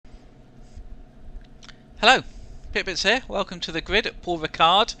Hello, Pitbits here. Welcome to the grid at Paul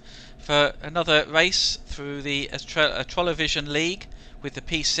Ricard for another race through the Trollovision League with the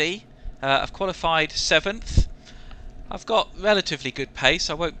PC. I've qualified 7th. I've got relatively good pace.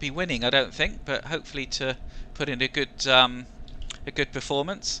 I won't be winning, I don't think, but hopefully to put in a good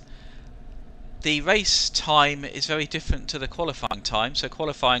performance. The race time is very different to the qualifying time. So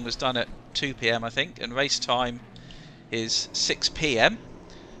qualifying was done at 2 PM, I think, and race time is 6 PM.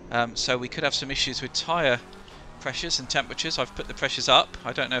 So we could have some issues with tyre pressures and temperatures. I've put the pressures up.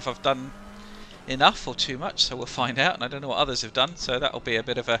 I don't know if I've done enough or too much, so we'll find out, and I don't know what others have done, so that'll be a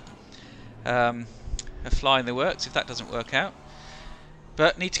bit of a fly in the works if that doesn't work out.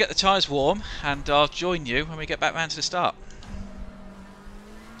 But need to get the tyres warm, and I'll join you when we get back round to the start.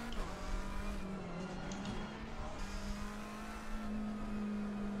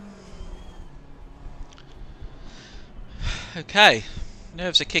 Okay,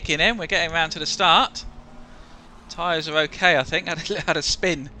 nerves are kicking in. We're getting round to the start. Tyres are okay, I think. Had a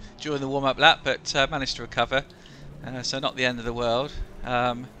spin during the warm-up lap, but managed to recover. So not the end of the world.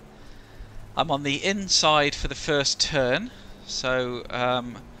 I'm on the inside for the first turn, so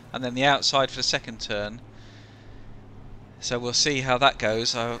and then the outside for the second turn. So we'll see how that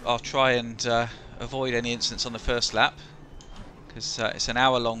goes. I'll try and avoid any incidents on the first lap, because it's an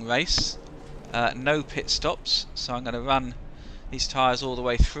hour-long race. No pit stops, so I'm going to run these tyres all the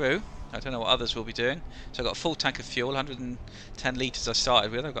way through. I don't know what others will be doing. So I've got a full tank of fuel, 110 litres I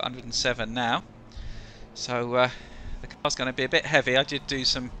started with. I've got 107 now. So the car's going to be a bit heavy. I did do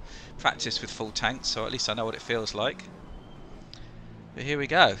some practice with full tanks, so at least I know what it feels like. But here we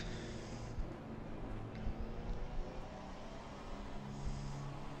go.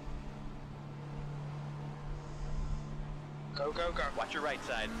 Go, go, go. Watch your right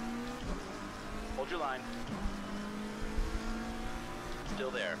side. Hold your line. Still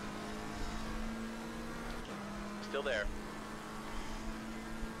there. Still there.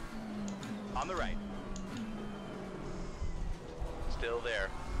 On the right. Still there.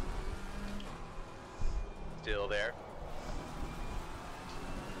 Still there.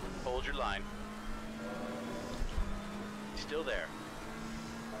 Hold your line. Still there.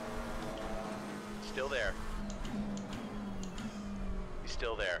 Still there. He's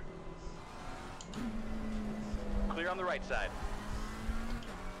still there. Clear on the right side.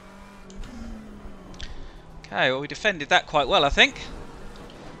 Okay, well we defended that quite well, I think.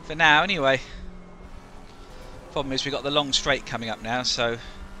 For now, anyway. Problem is we've got the long straight coming up now, so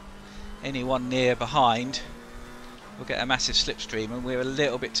anyone near behind will get a massive slipstream, and we're a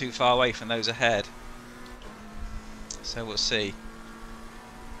little bit too far away from those ahead. So we'll see.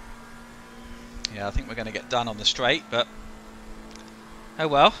 Yeah, I think we're going to get done on the straight, but oh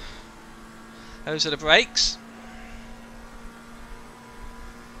well. Those are the brakes.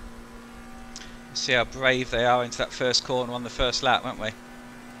 See how brave they are into that first corner on the first lap, won't we?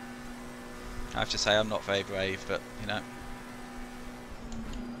 I have to say I'm not very brave, but you know.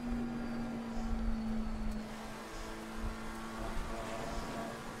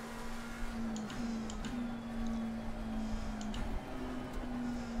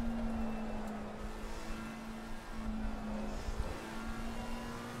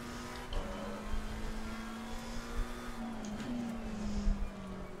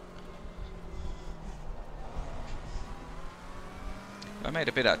 I made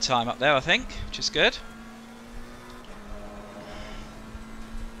a bit of time up there, I think, which is good.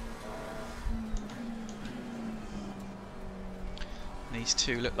 These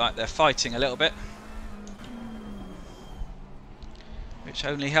two look like they're fighting a little bit, which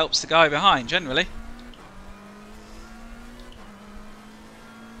only helps the guy behind generally.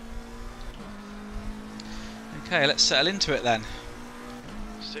 Okay, let's settle into it then.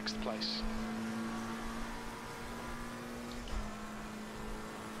 6th place.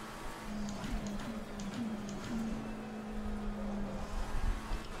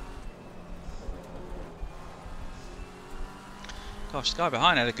 Gosh, the guy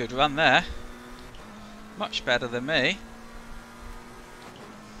behind had a good run there. Much better than me.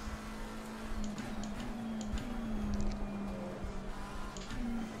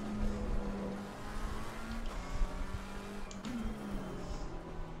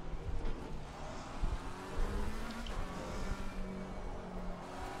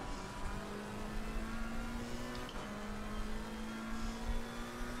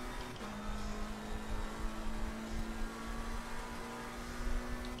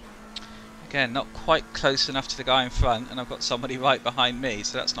 Again, not quite close enough to the guy in front, and I've got somebody right behind me,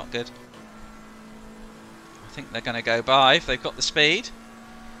 so that's not good. I think they're going to go by if they've got the speed.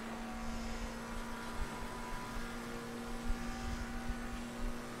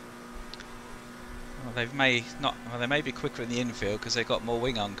 Well, they may not. Well, they may be quicker in the infield because they've got more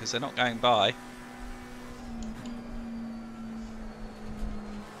wing on, because they're not going by.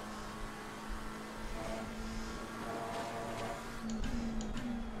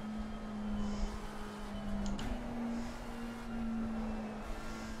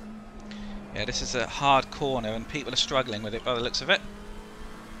 Yeah, this is a hard corner and people are struggling with it by the looks of it.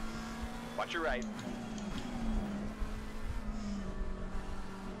 Watch your right.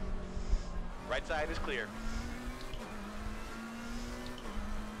 Right side is clear.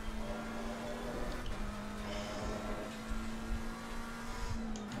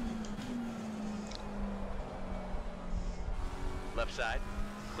 Left side.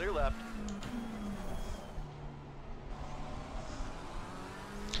 Clear left.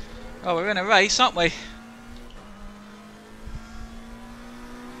 Oh, we're in a race, aren't we?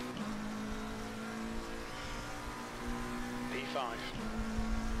 P5.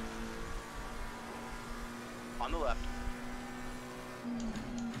 On the left.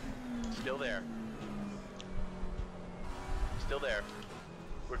 Still there. Still there.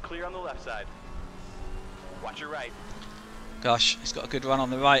 We're clear on the left side. Watch your right. Gosh, he's got a good run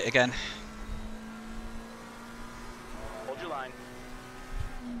on the right again. Hold your line.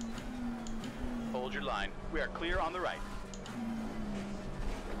 Hold your line. We are clear on the right.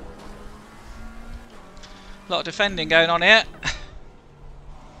 A lot of defending going on here.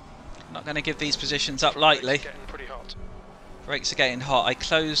 Not going to give these positions up lightly. Getting pretty hot. Brakes are getting hot. I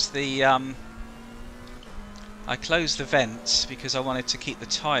closed the vents because I wanted to keep the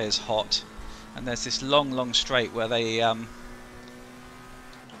tyres hot. And there's this long straight where they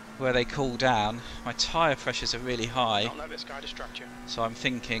cool down. My tyre pressures are really high. Don't let this guy distract you. So I'm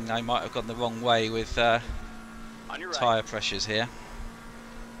thinking I might have gone the wrong way with On your right. tyre pressures here.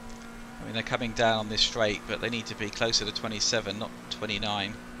 I mean, they're coming down on this straight, but they need to be closer to 27, not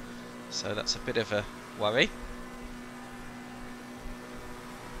 29. So that's a bit of a worry.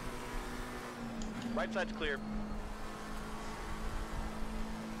 Right side's clear.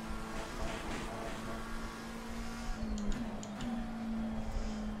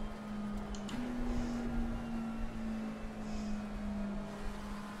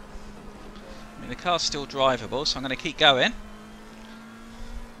 I mean, the car's still drivable, so I'm going to keep going.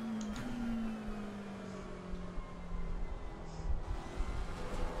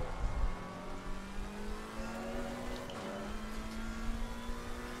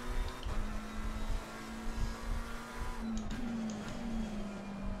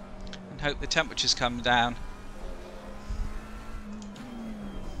 And hope the temperatures come down.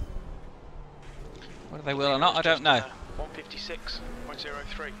 Whether they will or not, I don't know.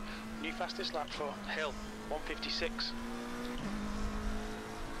 156.03. New fastest lap for Hill. 156.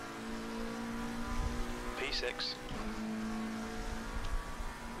 P6.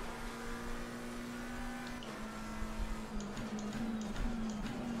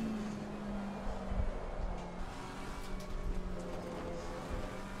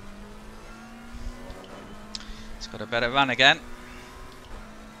 It's got a better run again.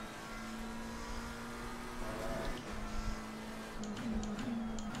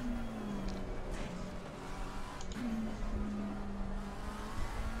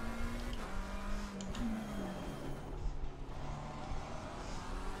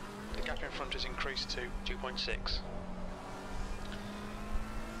 The gap in front has increased to 2.6.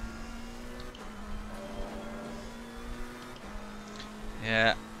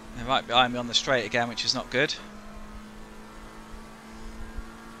 Yeah, they're right behind me on the straight again, which is not good.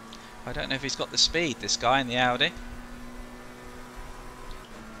 I don't know if he's got the speed, this guy in the Audi.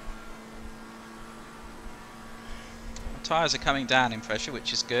 My tyres are coming down in pressure,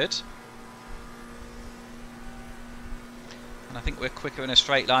 which is good. And I think we're quicker in a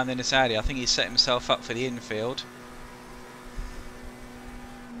straight line than this Audi. I think he's set himself up for the infield.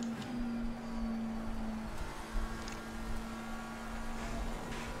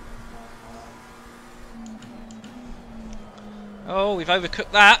 Oh, we've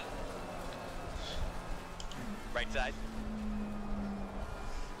overcooked that. Right side.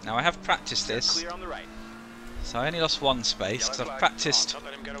 Now I have practiced this, Clear on the right. so I only lost one space because Yellow I've flag. practiced. Don't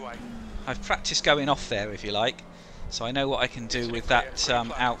let him get away. I've practiced going off there, if you like, so I know what I can do with that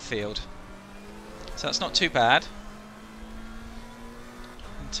outfield. So that's not too bad.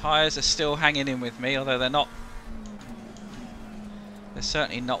 And tyres are still hanging in with me, although they're not. They're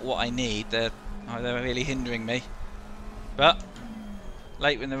certainly not what I need. They're really hindering me. But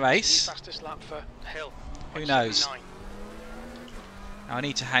late in the New race, fastest lap for Hill. who knows? 179. Now I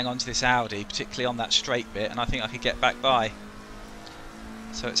need to hang on to this Audi, particularly on that straight bit, and I think I could get back by.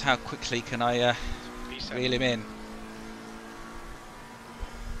 So it's how quickly can I P7. reel him in.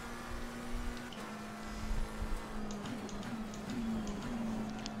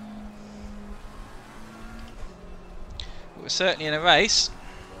 certainly in a race.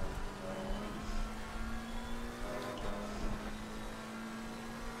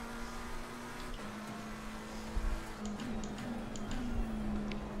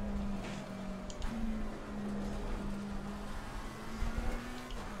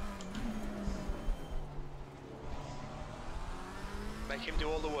 Make him do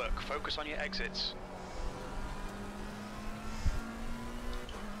all the work. Focus on your exits.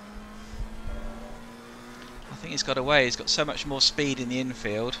 I think he's got away. He's got so much more speed in the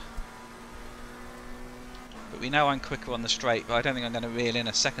infield. But we know I'm quicker on the straight, but I don't think I'm going to reel in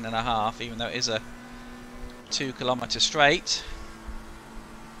a second and a half, even though it is a 2 kilometre straight.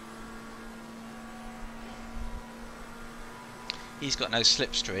 He's got no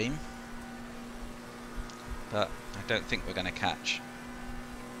slipstream, but I don't think we're going to catch.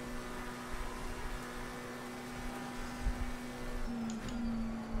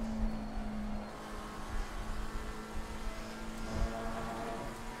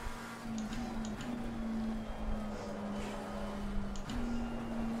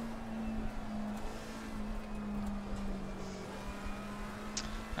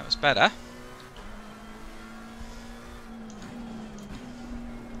 That was better.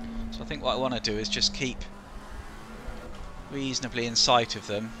 So I think what I want to do is just keep reasonably in sight of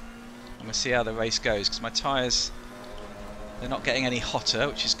them, and we'll see how the race goes, because my tyres, they're not getting any hotter,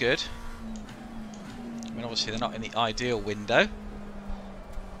 which is good. I mean, obviously they're not in the ideal window,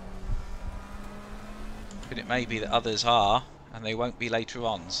 but it may be that others are, and they won't be later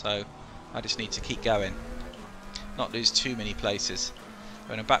on, so I just need to keep going, not lose too many places. I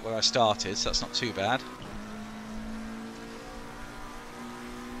mean, I'm back where I started, so that's not too bad.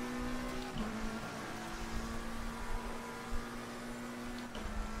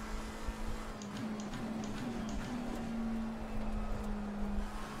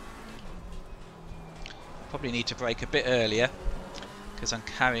 Probably need to brake a bit earlier because I'm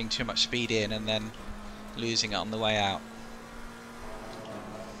carrying too much speed in and then losing it on the way out.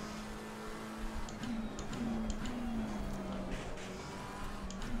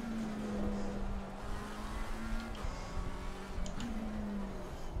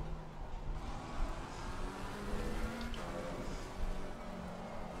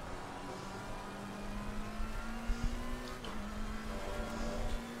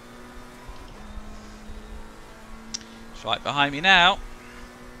 It's right behind me now.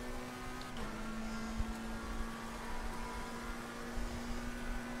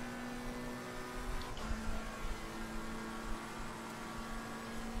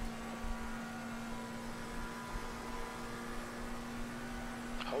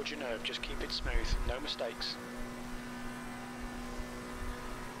 Hold your nerve, just keep it smooth, no mistakes.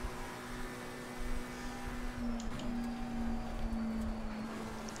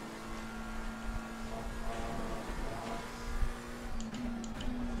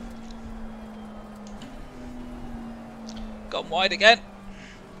 Gone wide again.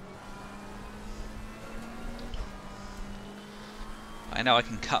 I know I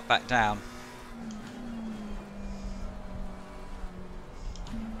can cut back down.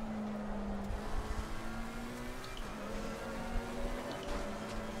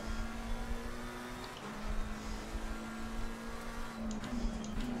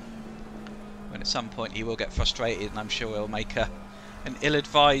 When at some point he will get frustrated, and I'm sure he'll make an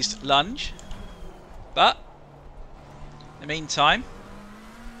ill-advised lunge. But in the meantime,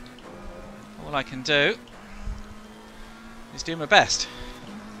 all I can do is do my best.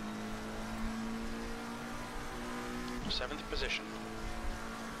 7th position.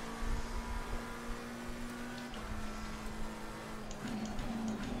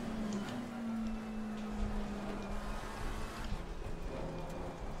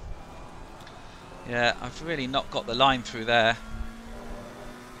 Yeah, I've really not got the line through there.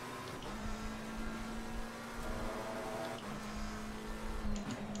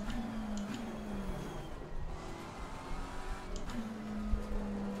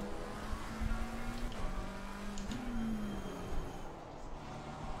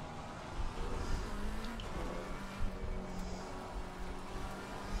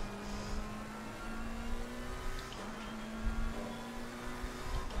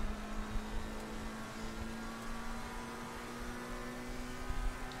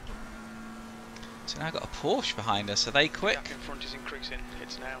 So now I've got a Porsche behind us. Are they quick? Gap in front is increasing.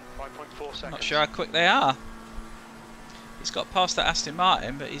 It's now 5.4 seconds. Not sure how quick they are. He's got past that Aston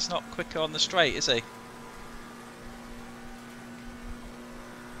Martin, but he's not quicker on the straight, is he?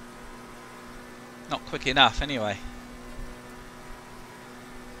 Not quick enough, anyway.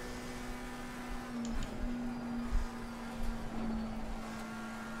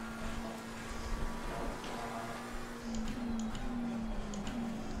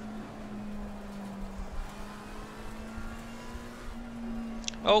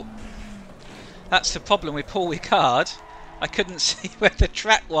 Oh, that's the problem with Paul Ricard. I couldn't see where the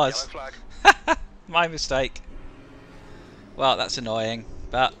track Yellow was. flag. My mistake. Well, that's annoying,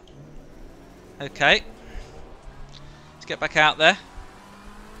 but okay. Let's get back out there.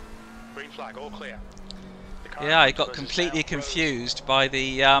 Green flag, all clear. The car Yeah, I in front got of us is completely now confused by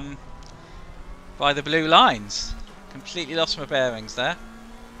the blue lines. Completely lost my bearings there.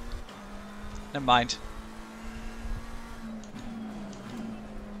 Never mind.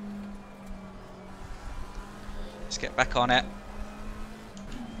 Let's get back on it.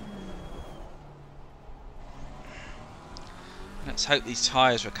 Let's hope these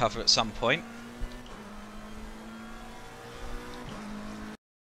tyres recover at some point.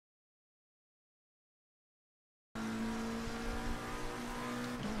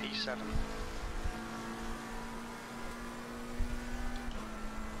 P7.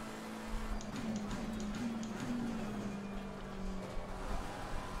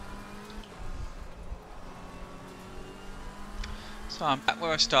 So I'm back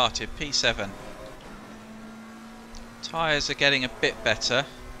where I started, P7. Tyres are getting a bit better.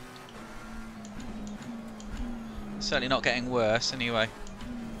 Certainly not getting worse anyway.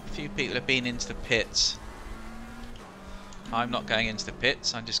 A few people have been into the pits. I'm not going into the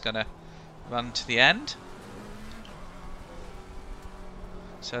pits, I'm just going to run to the end.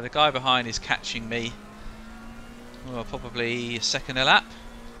 So the guy behind is catching me, well, probably a second a lap.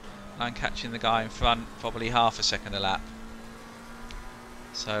 I'm catching the guy in front probably half a second a lap.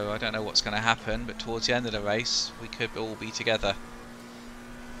 So I don't know what's going to happen, but towards the end of the race we could all be together.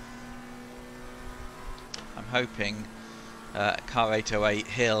 I'm hoping car 808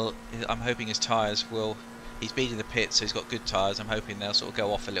 Hill, I'm hoping his tyres will, he's been in the pits so he's got good tyres, I'm hoping they'll sort of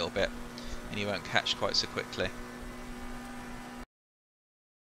go off a little bit and he won't catch quite so quickly.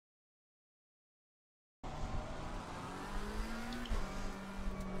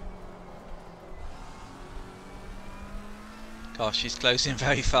 Gosh, he's closing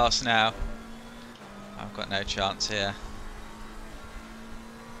very fast now. I've got no chance here.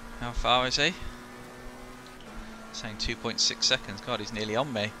 How far is he? Saying 2.6 seconds. God, he's nearly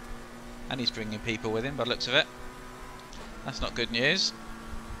on me. And he's bringing people with him by the looks of it. That's not good news.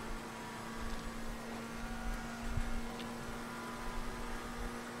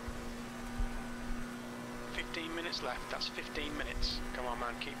 Minutes left, that's 15 minutes. Come on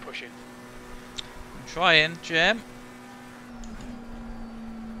man, keep pushing. I'm trying, Jim.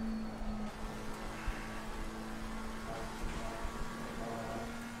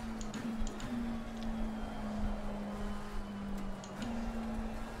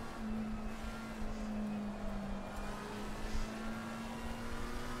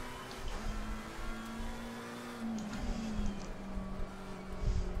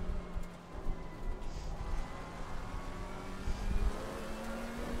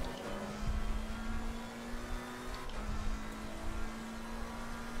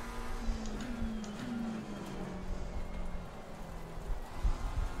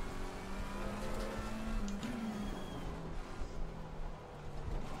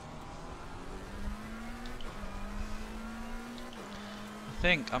 I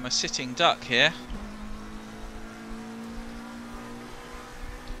think I'm a sitting duck here.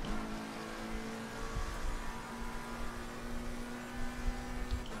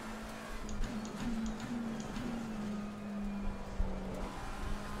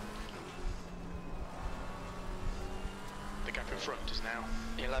 The gap in front is now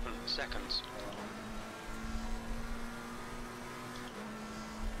 11 seconds.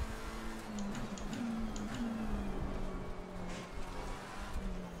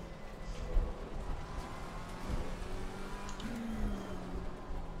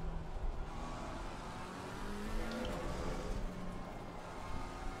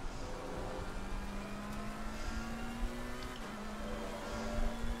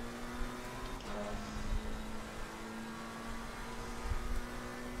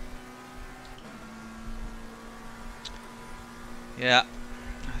 Yeah,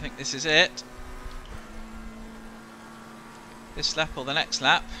 I think this is it. This lap or the next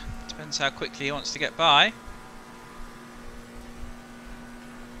lap. Depends how quickly he wants to get by.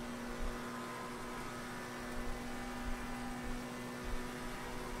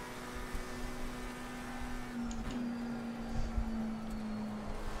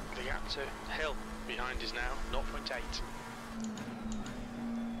 The gap to Hill behind is now 0.8.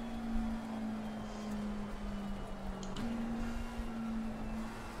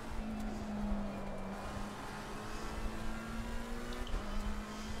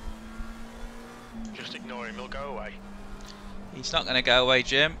 Just ignore him, he'll go away. He's not going to go away,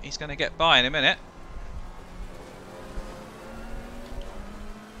 Jim. He's going to get by in a minute.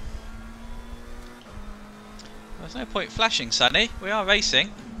 There's no point flashing, Sonny. We are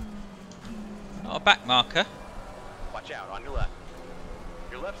racing. Not a back marker. Watch out, on your left.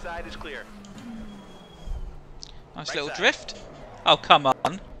 Your left side is clear. Nice Right little side. drift. Oh, come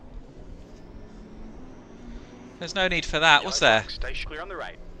on. There's no need for that, was there? Station. Clear on the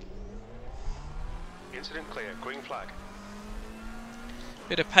right. Incident clear. Green flag.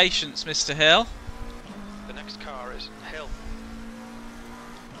 Bit of patience, Mr. Hill. The next car is Hill.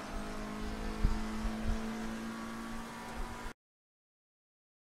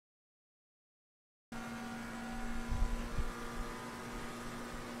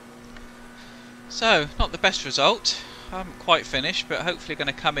 So, not the best result. I haven't quite finished, but hopefully going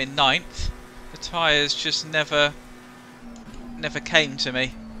to come in 9th. The tyres just never came to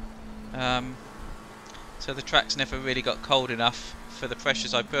me. So the track's never really got cold enough for the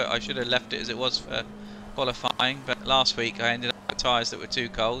pressures I put. I should have left it as it was for qualifying, but last week I ended up with tyres that were too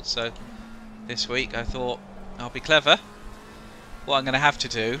cold, so this week I thought I'll be clever. What I'm going to have to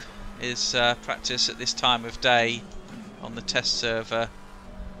do is practice at this time of day on the test server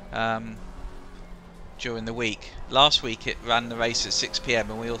during the week. Last week it ran the race at 6 PM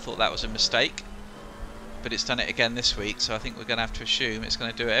and we all thought that was a mistake, but it's done it again this week, so I think we're going to have to assume it's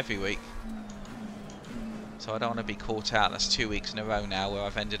going to do it every week. So I don't want to be caught out. That's 2 weeks in a row now where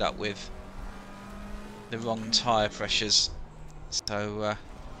I've ended up with the wrong tyre pressures, so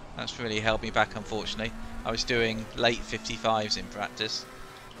that's really held me back, unfortunately. I was doing late 55s in practice,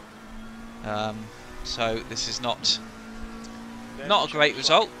 so this is not a great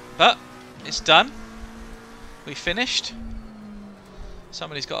result, but it's done. We finished.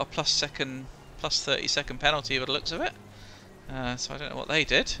 Somebody's got a plus 30 second penalty by the looks of it, so I don't know what they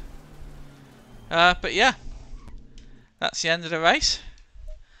did, but yeah, that's the end of the race.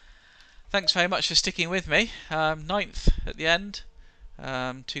 Thanks very much for sticking with me. 9th at the end,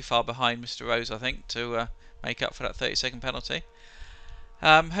 too far behind Mr. Rose, I think, to make up for that 30 second penalty.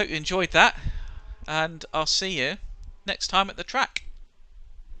 Hope you enjoyed that, and I'll see you next time at the track.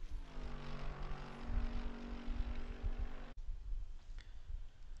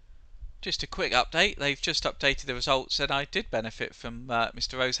 Just a quick update. They've just updated the results, and I did benefit from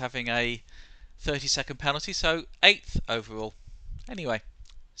Mr. Rose having a 30 second penalty, so 8th overall. Anyway,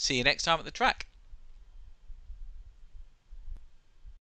 see you next time at the track.